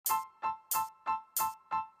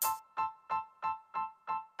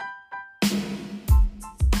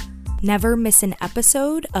Never miss an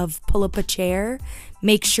episode of Pull Up a Chair.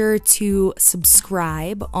 Make sure to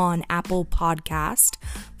subscribe on Apple Podcast.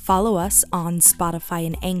 Follow us on Spotify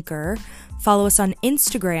and Anchor. Follow us on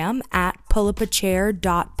Instagram at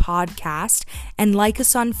pullupachair.podcast and like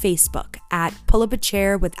us on Facebook at Pull Up a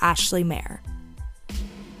Chair with Ashley Mayer.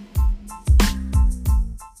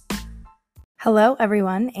 Hello,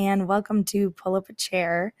 everyone, and welcome to Pull Up a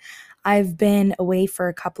Chair. I've been away for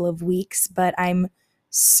a couple of weeks, but I'm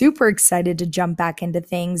super excited to jump back into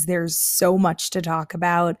things. There's so much to talk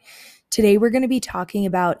about. Today, we're going to be talking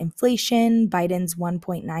about inflation, Biden's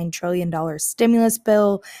 $1.9 trillion stimulus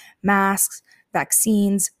bill, masks,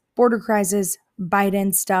 vaccines, border crisis,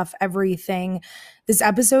 Biden stuff, everything. This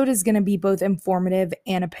episode is going to be both informative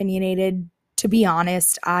and opinionated. To be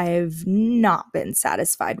honest, I've not been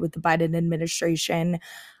satisfied with the Biden administration.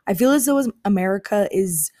 I feel as though America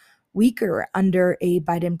is weaker under a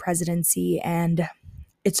Biden presidency, and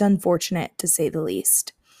it's unfortunate to say the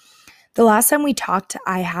least. The last time we talked,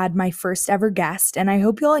 I had my first ever guest, and I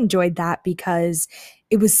hope you all enjoyed that because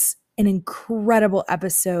it was an incredible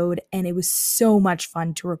episode and it was so much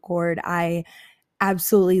fun to record. I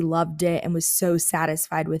absolutely loved it and was so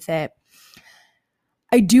satisfied with it.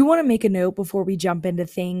 I do want to make a note before we jump into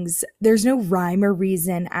things. There's no rhyme or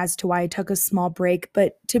reason as to why I took a small break,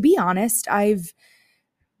 but to be honest, I've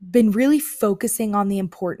been really focusing on the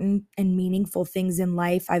important and meaningful things in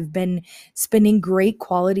life. I've been spending great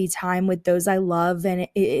quality time with those I love, and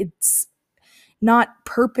it's not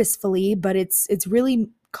purposefully, but it's really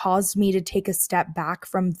caused me to take a step back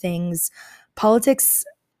from things. Politics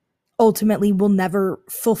ultimately will never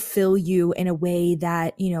fulfill you in a way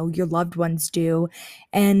that, your loved ones do.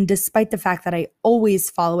 And despite the fact that I always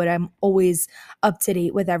follow it, I'm always up to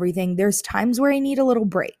date with everything, there's times where I need a little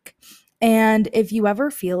break. And if you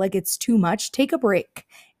ever feel like it's too much, take a break.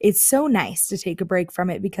 It's so nice to take a break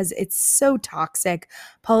from it because it's so toxic.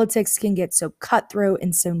 Politics can get so cutthroat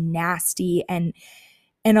and so nasty, and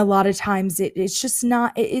a lot of times it's just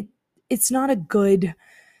not it's not a good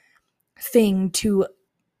thing to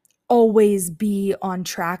always be on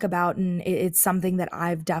track about, and it's something that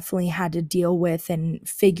I've definitely had to deal with and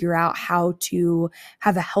figure out how to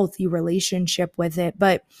have a healthy relationship with it.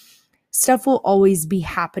 But stuff will always be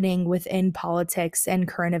happening within politics and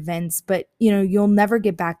current events, but you'll never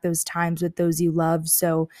get back those times with those you love.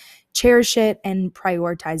 So cherish it and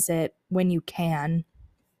prioritize it when you can.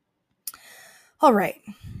 All right.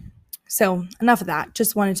 So enough of that.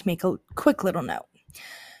 Just wanted to make a quick little note.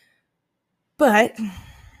 But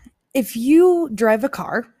if you drive a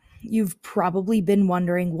car, you've probably been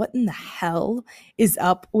wondering what in the hell is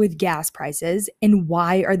up with gas prices and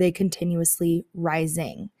why are they continuously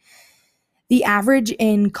rising? The average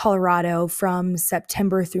in Colorado from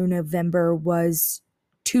September through November was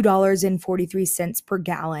 $2.43 per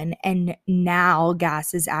gallon, and now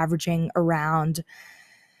gas is averaging around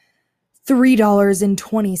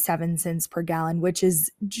 $3.27 per gallon, which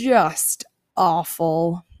is just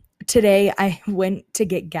awful. Today, I went to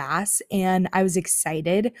get gas, and I was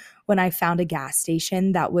excited when I found a gas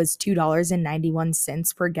station that was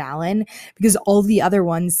 $2.91 per gallon because all the other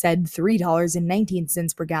ones said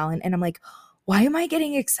 $3.19 per gallon. And I'm like, why am I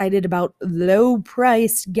getting excited about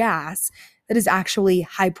low-priced gas that is actually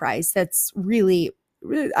high-priced? That's really,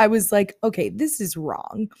 I was like, okay, this is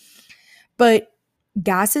wrong. But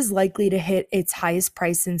gas is likely to hit its highest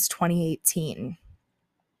price since 2018.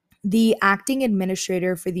 The acting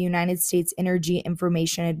administrator for the United States Energy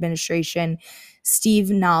Information Administration,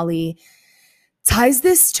 Steve Nally, ties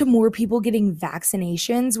this to more people getting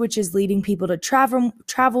vaccinations, which is leading people to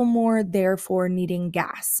travel more, therefore needing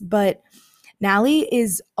gas. But Nally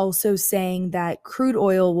is also saying that crude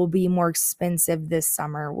oil will be more expensive this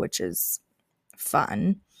summer, which is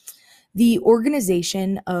fun. The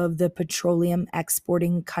Organization of the Petroleum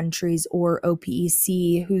Exporting Countries, or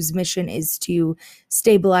OPEC, whose mission is to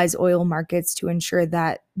stabilize oil markets to ensure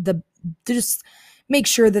that just make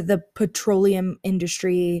sure that the petroleum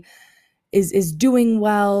industry is doing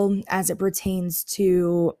well as it pertains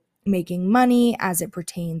to making money, as it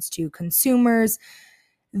pertains to consumers.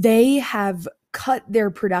 They have cut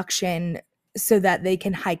their production so that they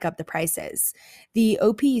can hike up the prices. The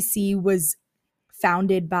OPEC was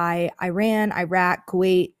founded by Iran, Iraq,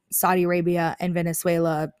 Kuwait, Saudi Arabia, and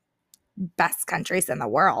Venezuela, best countries in the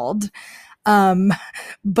world.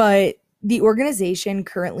 But the organization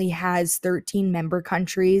currently has 13 member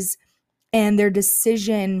countries, and their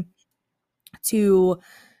decision to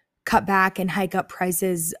cut back and hike up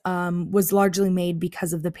prices was largely made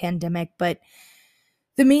because of the pandemic. But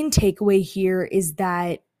the main takeaway here is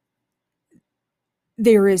that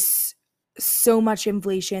there is so much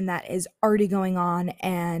inflation that is already going on,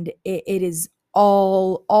 and it is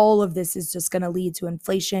all of this is just going to lead to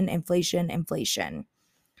inflation, inflation, inflation.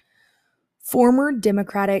 Former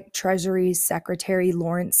Democratic Treasury Secretary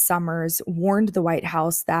Lawrence Summers warned the White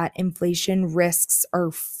House that inflation risks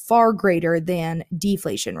are far greater than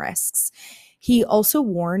deflation risks. He also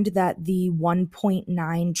warned that the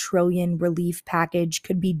 $1.9 trillion relief package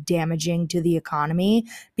could be damaging to the economy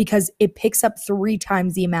because it picks up 3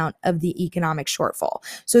 times the amount of the economic shortfall.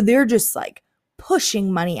 So they're just like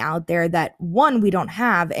pushing money out there that, one, we don't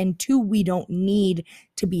have, and two, we don't need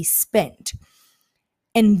to be spent.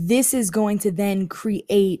 And this is going to then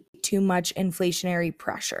create too much inflationary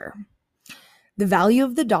pressure. The value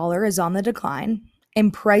of the dollar is on the decline,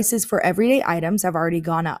 and prices for everyday items have already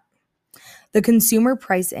gone up. The Consumer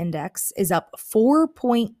Price Index is up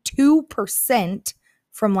 4.2%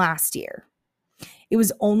 from last year. It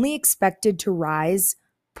was only expected to rise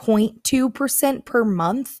 0.2% per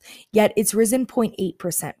month, yet it's risen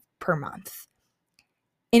 0.8% per month.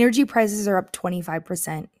 Energy prices are up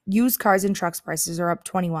 25%. Used cars and trucks prices are up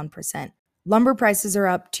 21%. Lumber prices are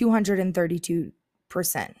up 232%.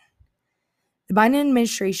 The Biden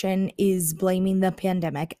administration is blaming the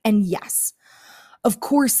pandemic. And yes, of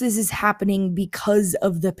course, this is happening because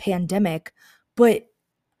of the pandemic, but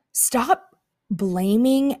stop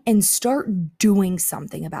blaming and start doing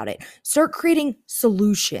something about it. Start creating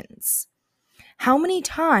solutions. How many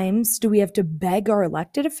times do we have to beg our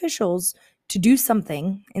elected officials to do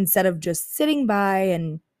something instead of just sitting by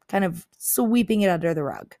and kind of sweeping it under the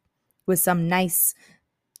rug with some nice,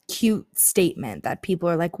 cute statement that people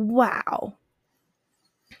are like, wow.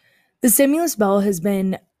 The stimulus bill has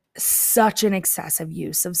been such an excessive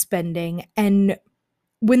use of spending. And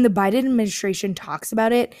when the Biden administration talks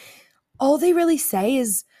about it, all they really say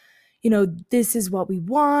is, this is what we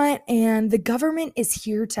want, and the government is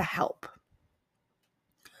here to help.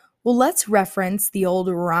 Well, let's reference the old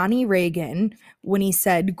Ronnie Reagan when he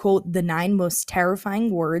said, quote, "The 9 most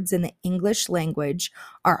terrifying words in the English language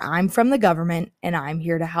are I'm from the government and I'm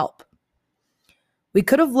here to help." We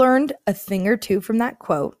could have learned a thing or two from that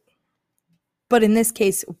quote, but in this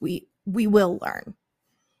case, we will learn.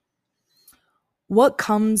 What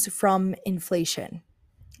comes from inflation?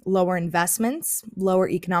 Lower investments, lower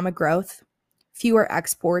economic growth, fewer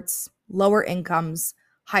exports, lower incomes,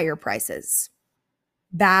 higher prices.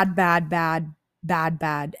 Bad, bad, bad, bad,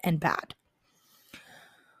 bad, and bad.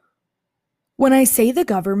 When I say the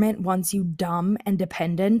government wants you dumb and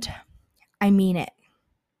dependent, I mean it.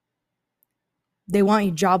 They want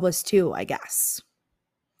you jobless too, I guess.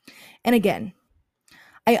 And again,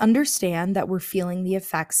 I understand that we're feeling the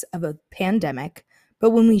effects of a pandemic, but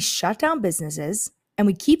when we shut down businesses and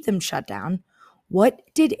we keep them shut down, what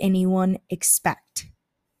did anyone expect?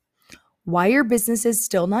 Why are businesses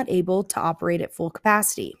still not able to operate at full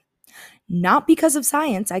capacity? Not because of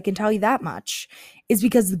science, I can tell you that much. It's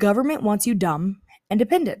because the government wants you dumb and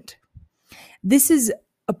dependent. This is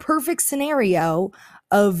a perfect scenario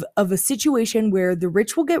of a situation where the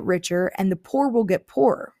rich will get richer and the poor will get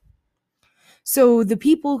poorer. So the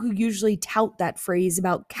people who usually tout that phrase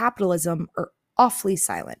about capitalism are awfully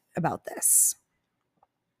silent about this.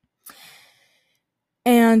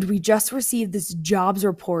 And we just received this jobs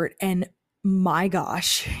report, and my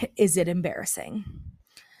gosh, is it embarrassing.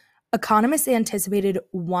 Economists anticipated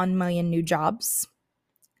 1 million new jobs.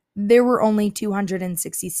 There were only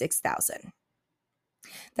 266,000.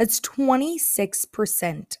 That's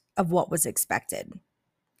 26% of what was expected.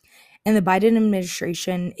 And the Biden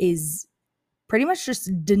administration is pretty much just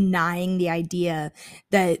denying the idea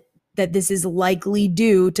that this is likely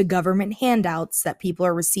due to government handouts that people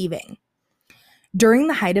are receiving. During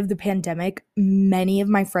the height of the pandemic, many of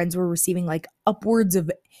my friends were receiving like upwards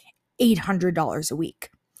of $800 a week,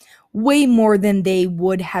 way more than they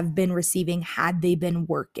would have been receiving had they been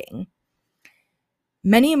working.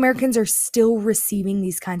 Many Americans are still receiving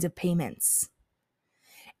these kinds of payments.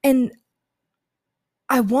 And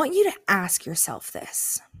I want you to ask yourself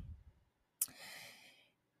this.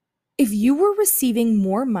 If you were receiving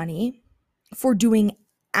more money for doing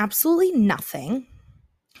absolutely nothing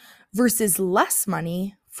versus less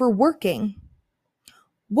money for working,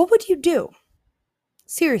 what would you do?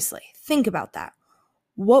 Seriously, think about that.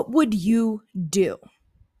 What would you do?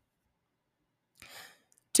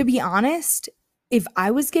 To be honest, if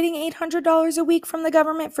I was getting $800 a week from the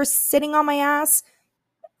government for sitting on my ass,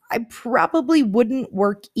 I probably wouldn't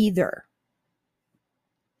work either.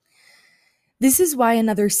 This is why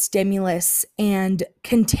another stimulus and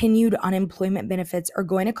continued unemployment benefits are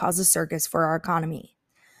going to cause a circus for our economy.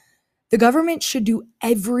 The government should do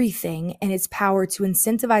everything in its power to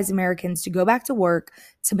incentivize Americans to go back to work,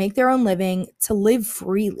 to make their own living, to live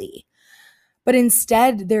freely. But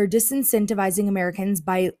instead, they're disincentivizing Americans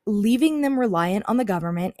by leaving them reliant on the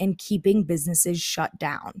government and keeping businesses shut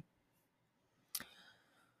down.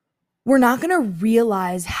 We're not going to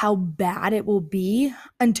realize how bad it will be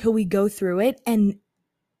until we go through it, and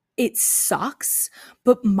it sucks,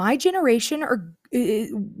 but my generation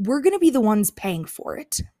we're going to be the ones paying for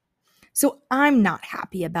it. So I'm not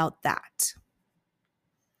happy about that.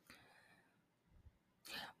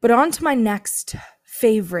 But on to my next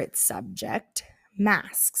favorite subject,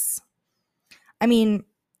 masks. I mean,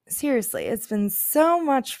 seriously, it's been so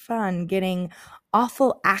much fun getting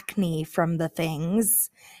awful acne from the things.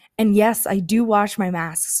 And yes, I do wash my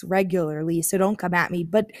masks regularly, so don't come at me,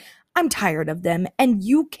 but I'm tired of them. And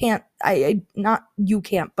you can't, not you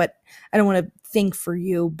can't, but I don't want to think for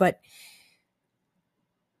you, but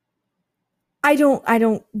I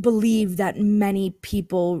don't believe that many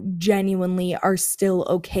people genuinely are still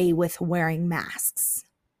okay with wearing masks.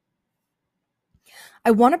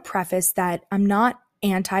 I want to preface that I'm not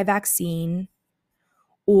anti-vaccine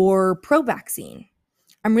or pro-vaccine.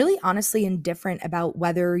 I'm really honestly indifferent about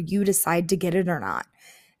whether you decide to get it or not.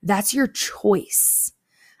 That's your choice.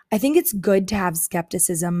 I think it's good to have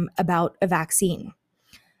skepticism about a vaccine.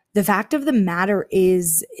 The fact of the matter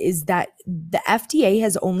is that the FDA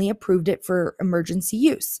has only approved it for emergency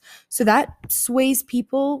use. So that sways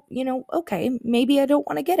people, okay, maybe I don't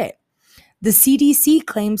want to get it. The CDC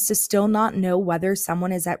claims to still not know whether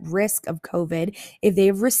someone is at risk of COVID if they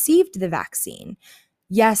have received the vaccine.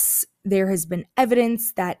 Yes, there has been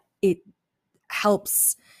evidence that it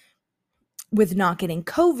helps with not getting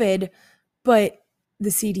COVID, but the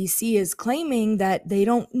CDC is claiming that they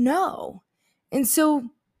don't know. And so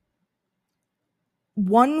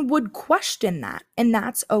one would question that, and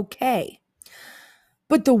that's okay.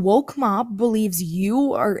 But the woke mob believes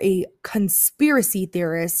you are a conspiracy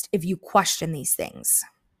theorist if you question these things.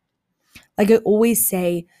 Like I always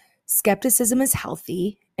say, skepticism is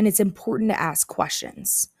healthy and it's important to ask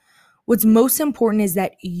questions. What's most important is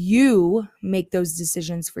that you make those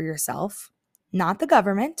decisions for yourself, not the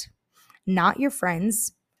government, not your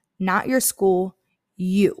friends, not your school,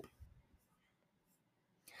 you.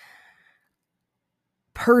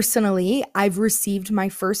 Personally, I've received my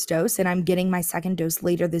first dose and I'm getting my second dose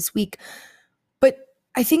later this week. But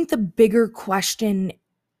I think the bigger question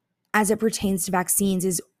as it pertains to vaccines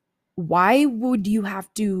is, why would you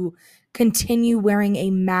have to continue wearing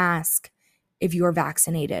a mask if you're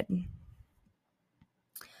vaccinated?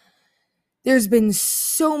 There's been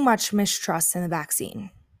so much mistrust in the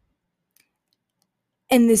vaccine.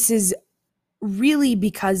 And this is really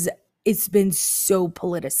because it's been so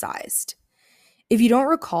politicized. If you don't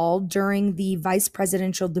recall, during the vice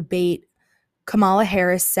presidential debate, Kamala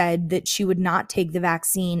Harris said that she would not take the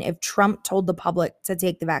vaccine if Trump told the public to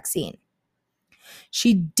take the vaccine.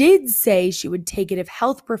 She did say she would take it if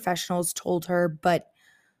health professionals told her, but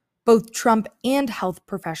both Trump and health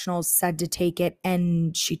professionals said to take it,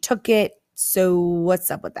 and she took it. So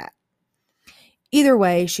what's up with that? Either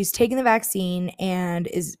way, she's taking the vaccine and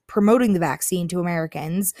is promoting the vaccine to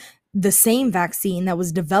Americans, the same vaccine that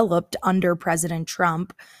was developed under President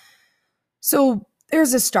Trump. So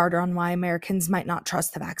there's a starter on why Americans might not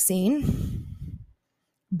trust the vaccine.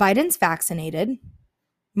 Biden's vaccinated.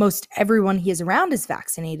 Most everyone he is around is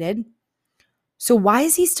vaccinated. So why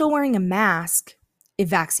is he still wearing a mask if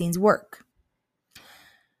vaccines work?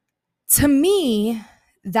 To me,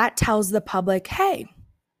 that tells the public, hey,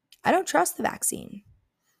 I don't trust the vaccine.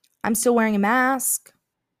 I'm still wearing a mask.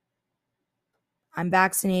 I'm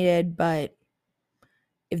vaccinated, but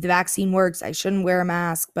if the vaccine works, I shouldn't wear a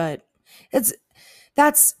mask. But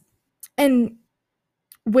and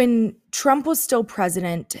when Trump was still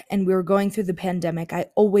president and we were going through the pandemic, I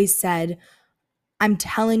always said, I'm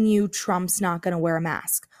telling you, Trump's not going to wear a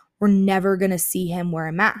mask. We're never going to see him wear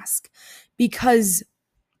a mask, because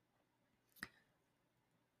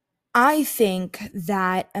I think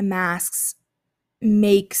that a mask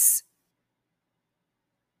makes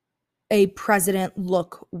a president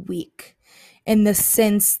look weak, in the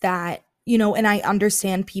sense that, and I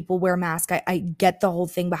understand people wear masks. I get the whole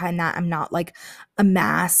thing behind that. I'm not like a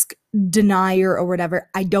mask denier or whatever.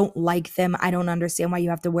 I don't like them. I don't understand why you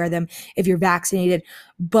have to wear them if you're vaccinated.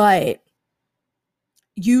 But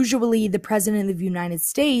usually the president of the United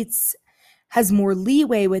States has more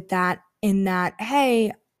leeway with that, in that,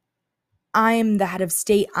 hey, I'm the head of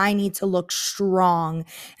state. I need to look strong.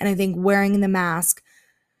 And I think wearing the mask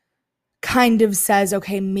kind of says,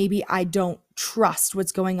 okay, maybe I don't trust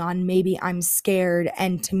what's going on. Maybe I'm scared.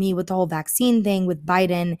 And to me, with the whole vaccine thing with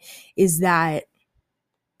Biden, is that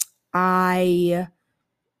I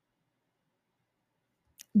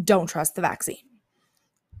don't trust the vaccine.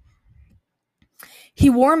 He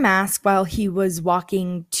wore a mask while he was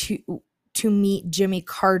walking to meet Jimmy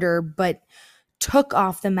Carter, but took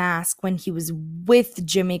off the mask when he was with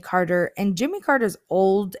Jimmy Carter. And Jimmy Carter's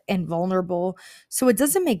old and vulnerable, so it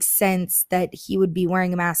doesn't make sense that he would be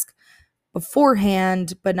wearing a mask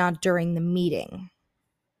beforehand, but not during the meeting.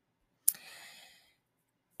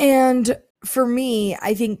 And for me,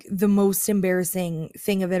 I think the most embarrassing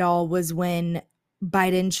thing of it all was when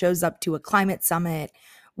Biden shows up to a climate summit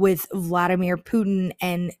with Vladimir Putin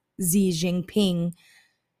and Xi Jinping.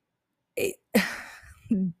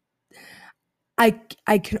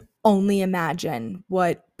 I can only imagine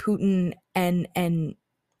what Putin and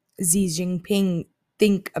Xi Jinping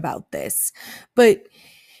think about this. But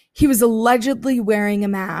he was allegedly wearing a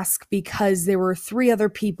mask because there were 3 other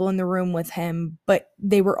people in the room with him, but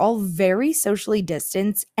they were all very socially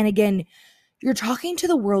distanced. And again, you're talking to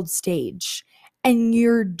the world stage and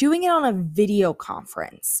you're doing it on a video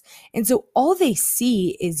conference. And so all they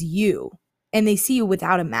see is you, and they see you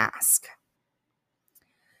without a mask.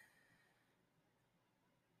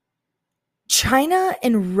 China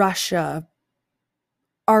and Russia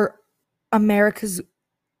are America's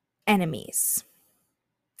enemies.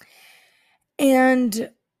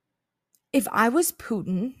 And if I was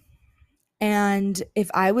Putin and if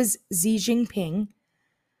I was Xi Jinping,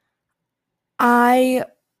 I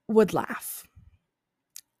would laugh.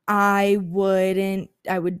 I would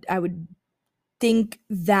think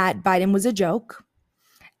that Biden was a joke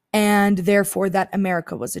and therefore that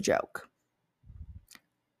America was a joke.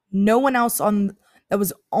 No one else that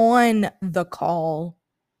was on the call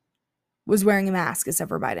was wearing a mask except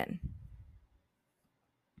for Biden.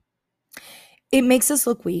 It makes us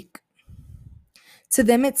look weak. To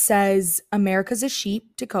them, it says America's a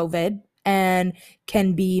sheep to COVID and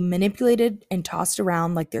can be manipulated and tossed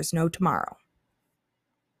around like there's no tomorrow.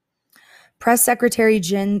 Press Secretary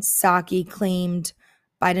Jen Psaki claimed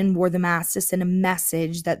Biden wore the mask to send a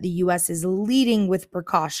message that the U.S. is leading with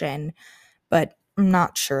precaution, but I'm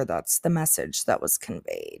not sure that's the message that was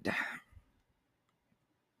conveyed.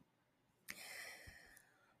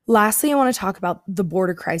 Lastly, I want to talk about the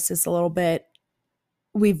border crisis a little bit.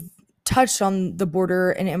 We've touched on the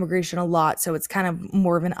border and immigration a lot, so it's kind of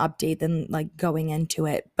more of an update than like going into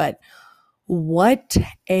it. But what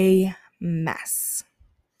a mess.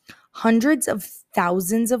 Hundreds of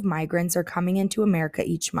thousands of migrants are coming into America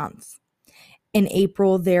each month. In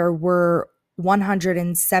April, there were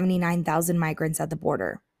 179,000 migrants at the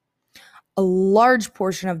border. A large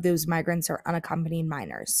portion of those migrants are unaccompanied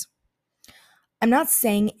minors. I'm not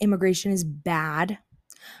saying immigration is bad,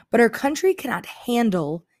 but our country cannot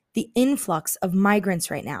handle the influx of migrants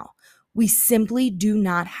right now. We simply do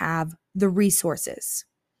not have the resources.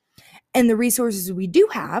 And the resources we do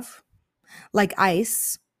have, like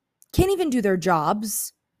ICE, can't even do their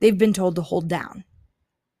jobs they've been told to hold down.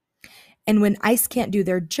 And when ICE can't do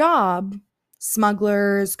their job,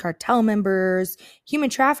 smugglers, cartel members, human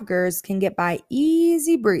traffickers can get by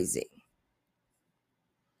easy breezy.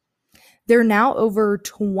 There are now over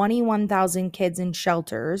 21,000 kids in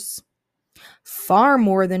shelters, far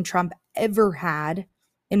more than Trump ever had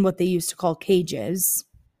in what they used to call cages.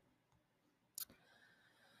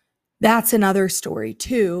 That's another story,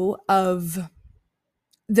 too, of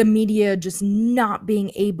the media just not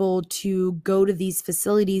being able to go to these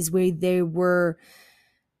facilities where they were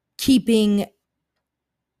keeping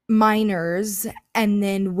minors. And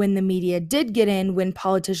then when the media did get in, when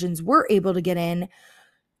politicians were able to get in,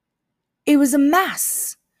 it was a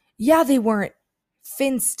mess. Yeah, they weren't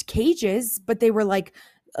fenced cages, but they were like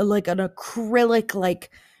an acrylic like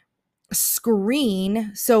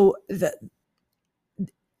screen. So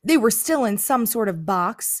they were still in some sort of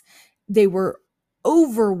box. They were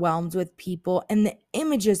overwhelmed with people, and the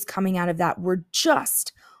images coming out of that were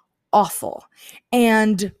just awful,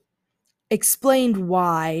 and explained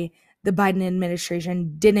why the Biden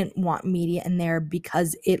administration didn't want media in there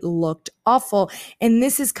because it looked awful. And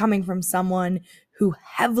this is coming from someone who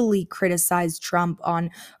heavily criticized Trump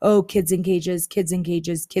on, kids in cages, kids in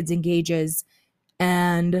cages, kids in cages.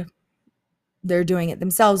 And they're doing it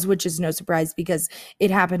themselves, which is no surprise because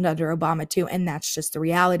it happened under Obama too. And that's just the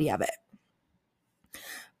reality of it.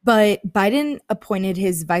 But Biden appointed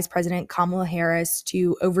his vice president, Kamala Harris,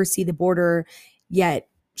 to oversee the border, yet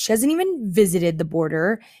she hasn't even visited the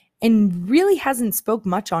border and really hasn't spoke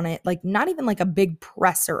much on it, like not even like a big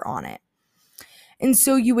presser on it. And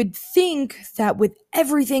so you would think that with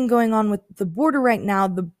everything going on with the border right now,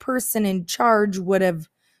 the person in charge would have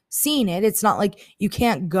seen it. It's not like you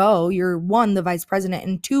can't go. You're one, the vice president,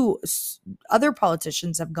 and two, other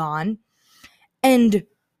politicians have gone. And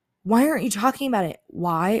why aren't you talking about it?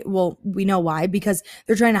 Why? Well, we know why, because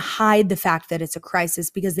they're trying to hide the fact that it's a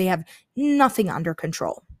crisis because they have nothing under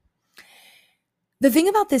control. The thing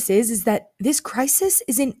about this is that this crisis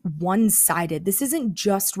isn't one-sided. This isn't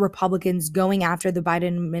just Republicans going after the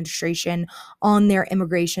Biden administration on their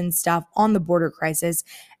immigration stuff, on the border crisis.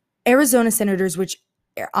 Arizona senators, which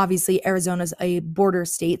obviously Arizona's a border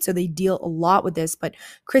state, so they deal a lot with this, but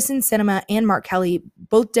Kristen Sinema and Mark Kelly,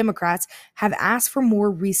 both Democrats, have asked for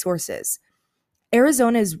more resources.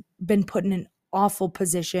 Arizona has been put in an awful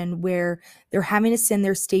position where they're having to send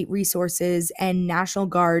their state resources and National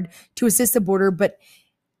Guard to assist the border, but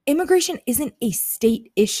immigration isn't a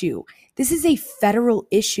state issue. This is a federal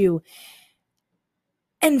issue.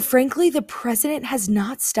 And frankly, the president has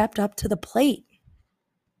not stepped up to the plate.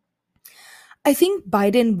 I think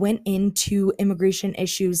Biden went into immigration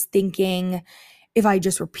issues thinking, if I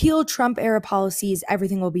just repeal Trump-era policies,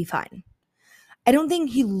 everything will be fine. I don't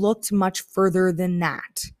think he looked much further than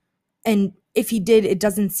that. And if he did, it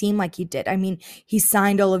doesn't seem like he did. I mean, he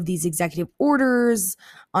signed all of these executive orders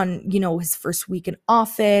on, his first week in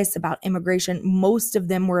office about immigration. Most of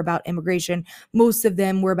them were about immigration. Most of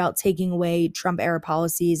them were about taking away Trump-era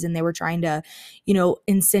policies, and they were trying to,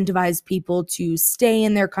 incentivize people to stay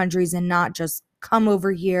in their countries and not just come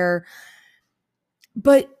over here.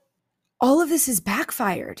 But all of this has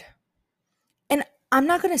backfired. And I'm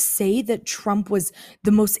not going to say that Trump was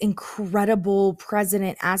the most incredible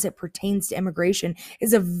president as it pertains to immigration.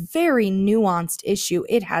 It's a very nuanced issue.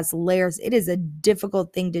 It has layers. It is a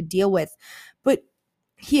difficult thing to deal with. But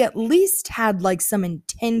he at least had like some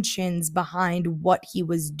intentions behind what he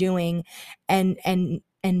was doing and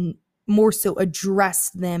more so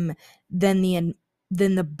addressed them than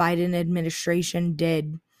the Biden administration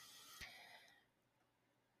did.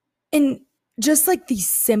 And just like the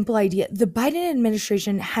simple idea, the Biden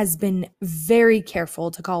administration has been very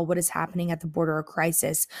careful to call what is happening at the border a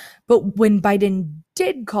crisis. But when Biden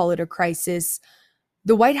did call it a crisis,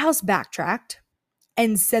 the White House backtracked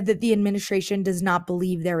and said that the administration does not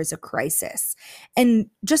believe there is a crisis. And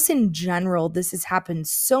just in general, this has happened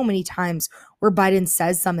so many times where Biden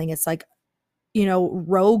says something, it's like,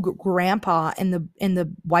 rogue grandpa in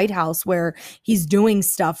the White House where he's doing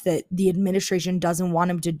stuff that the administration doesn't want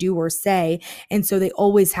him to do or say. And so they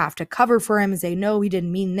always have to cover for him and say, no, he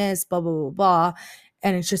didn't mean this, blah, blah, blah, blah.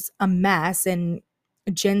 And it's just a mess. And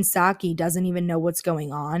Jen Psaki doesn't even know what's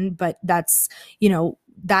going on, but that's,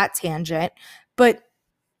 that tangent. But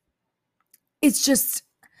it's just,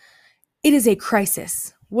 it is a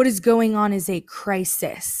crisis. What is going on is a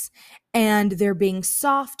crisis. And they're being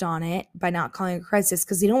soft on it by not calling it a crisis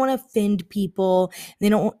because they don't want to offend people. They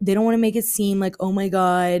don't want to make it seem like, oh my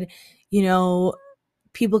God,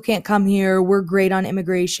 people can't come here. We're great on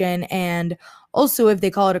immigration. And also, if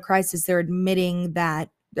they call it a crisis, they're admitting that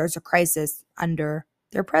there's a crisis under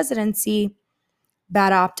their presidency.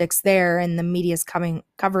 Bad optics there, and the media's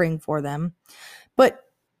covering for them. But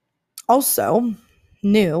also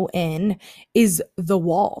new in is the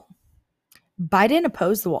wall. Biden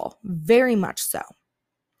opposed the wall, very much so.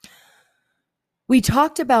 We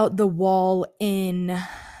talked about the wall in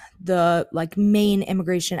the main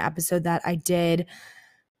immigration episode that I did,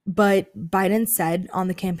 but Biden said on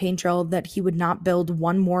the campaign trail that he would not build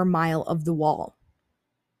one more mile of the wall.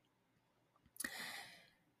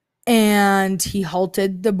 And he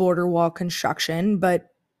halted the border wall construction, but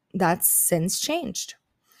that's since changed.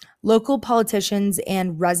 Local politicians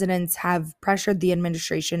and residents have pressured the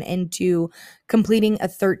administration into completing a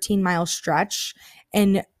 13-mile stretch,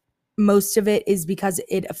 and most of it is because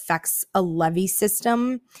it affects a levee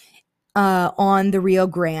system on the Rio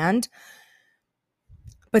Grande.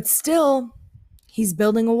 But still, he's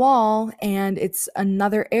building a wall, and it's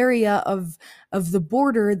another area of the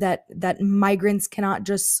border that migrants cannot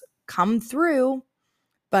just come through.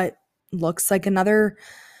 But looks like another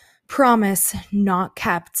promise not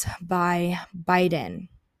kept by Biden.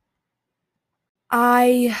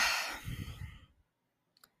 I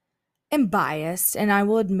am biased, and I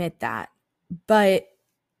will admit that, but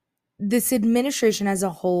this administration as a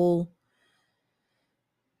whole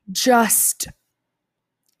just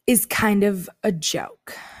is kind of a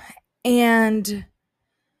joke. And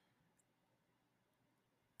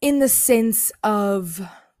in the sense of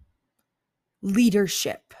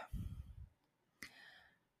leadership,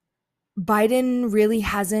 Biden really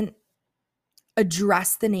hasn't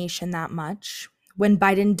addressed the nation that much. When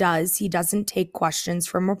Biden does, he doesn't take questions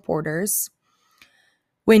from reporters.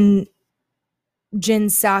 When Jen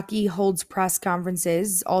Psaki holds press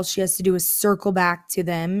conferences, all she has to do is circle back to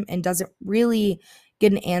them and doesn't really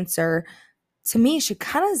get an answer. To me, she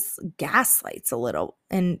kind of gaslights a little.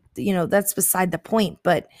 And, that's beside the point.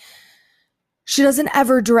 But she doesn't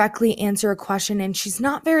ever directly answer a question, and she's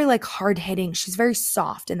not very hard hitting. She's very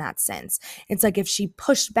soft in that sense. It's like if she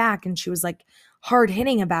pushed back and she was hard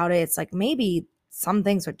hitting about it, it's like maybe some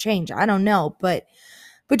things would change. I don't know. But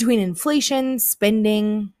between inflation,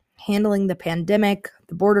 spending, handling the pandemic,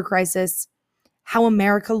 the border crisis, how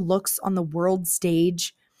America looks on the world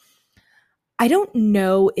stage, I don't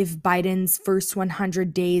know if Biden's first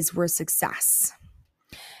 100 days were a success.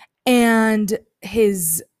 And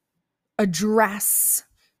his address,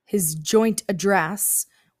 his joint address,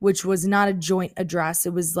 which was not a joint address,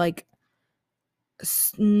 it was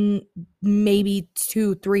maybe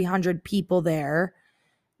 200-300 people there.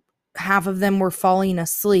 Half of them were falling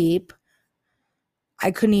asleep. I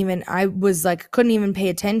couldn't even pay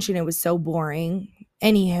attention. It was so boring.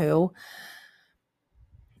 Anywho,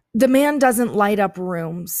 the man doesn't light up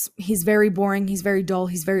rooms. He's very boring. He's very dull.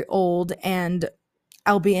 He's very old. And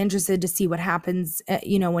I'll be interested to see what happens,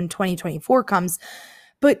 when 2024 comes.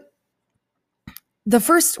 But the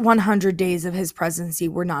first 100 days of his presidency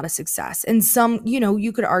were not a success. And some,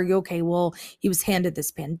 you could argue, okay, well, he was handed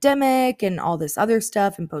this pandemic and all this other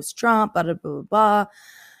stuff and post-Trump, blah, blah, blah, blah.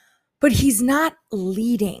 But he's not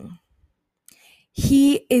leading.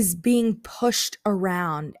 He is being pushed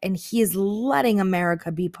around, and he is letting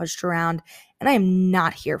America be pushed around, and I am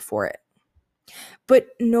not here for it. But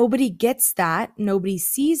nobody gets that. Nobody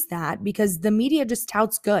sees that because the media just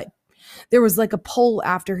touts good. There was a poll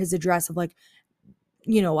after his address of a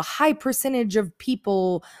high percentage of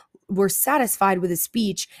people were satisfied with his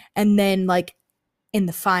speech. And then in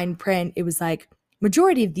the fine print, it was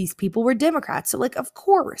majority of these people were Democrats. So of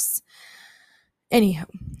course. Anyhow,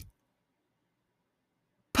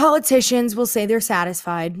 politicians will say they're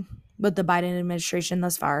satisfied with the Biden administration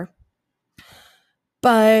thus far.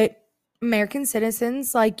 But American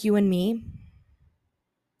citizens like you and me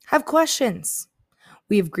have questions.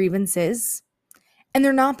 We have grievances, and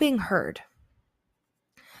they're not being heard.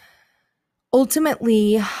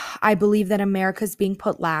 Ultimately, I believe that America's being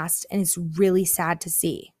put last, and it's really sad to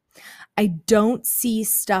see. I don't see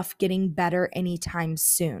stuff getting better anytime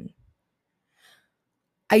soon.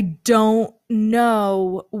 I don't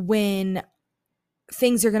know when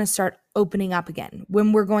things are going to start opening up again,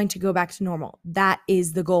 when we're going to go back to normal. That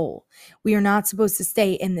is the goal. We are not supposed to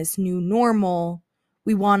stay in this new normal.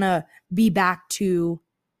 We want to be back to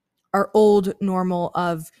our old normal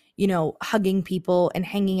of, hugging people and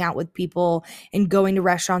hanging out with people and going to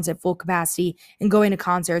restaurants at full capacity and going to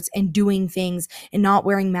concerts and doing things and not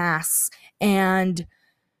wearing masks and,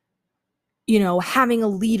 having a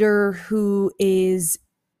leader who is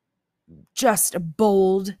just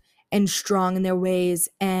bold and strong in their ways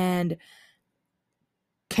and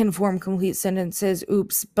can form complete sentences.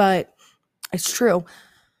 Oops, but it's true.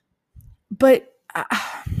 But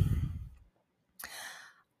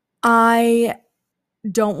I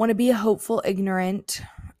don't want to be a hopeful ignorant.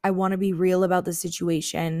 I want to be real about the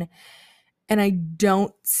situation. And I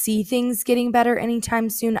don't see things getting better anytime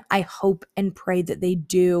soon. I hope and pray that they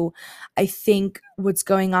do. I think what's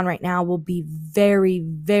going on right now will be very,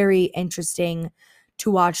 very interesting to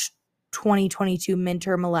watch 2022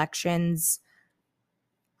 midterm elections.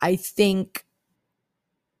 I think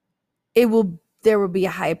there will be a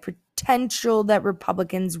high potential that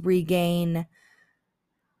Republicans regain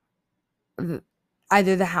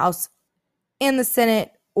either the House and the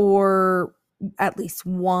Senate, or at least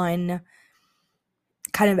one,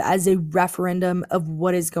 kind of as a referendum of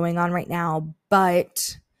what is going on right now.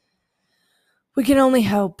 But we can only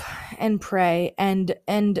hope and pray. And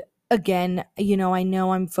again, I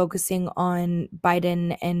know I'm focusing on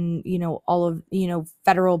Biden and, all of,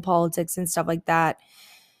 federal politics and stuff like that.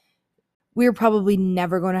 We're probably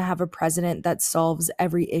never going to have a president that solves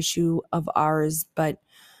every issue of ours, but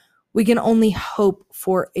we can only hope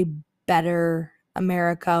for a better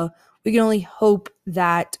America. We can only hope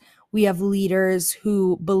that we have leaders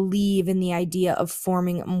who believe in the idea of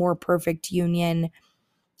forming a more perfect union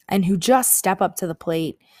and who just step up to the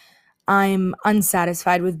plate. I'm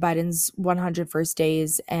unsatisfied with Biden's 101st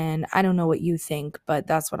days, and I don't know what you think, but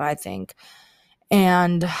that's what I think.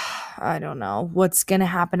 And I don't know what's going to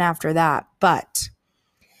happen after that, but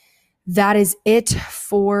that is it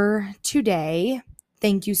for today.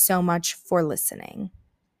 Thank you so much for listening.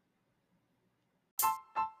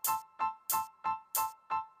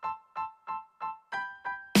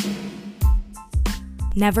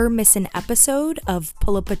 never miss an episode of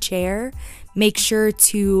Pull Up a Chair, make sure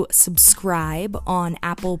to subscribe on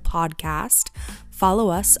Apple Podcast, follow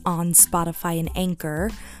us on Spotify and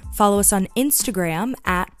Anchor, follow us on Instagram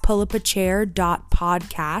at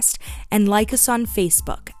pullapachair.podcast, and like us on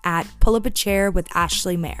Facebook at Pull Up a Chair with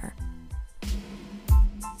Ashley Mayer.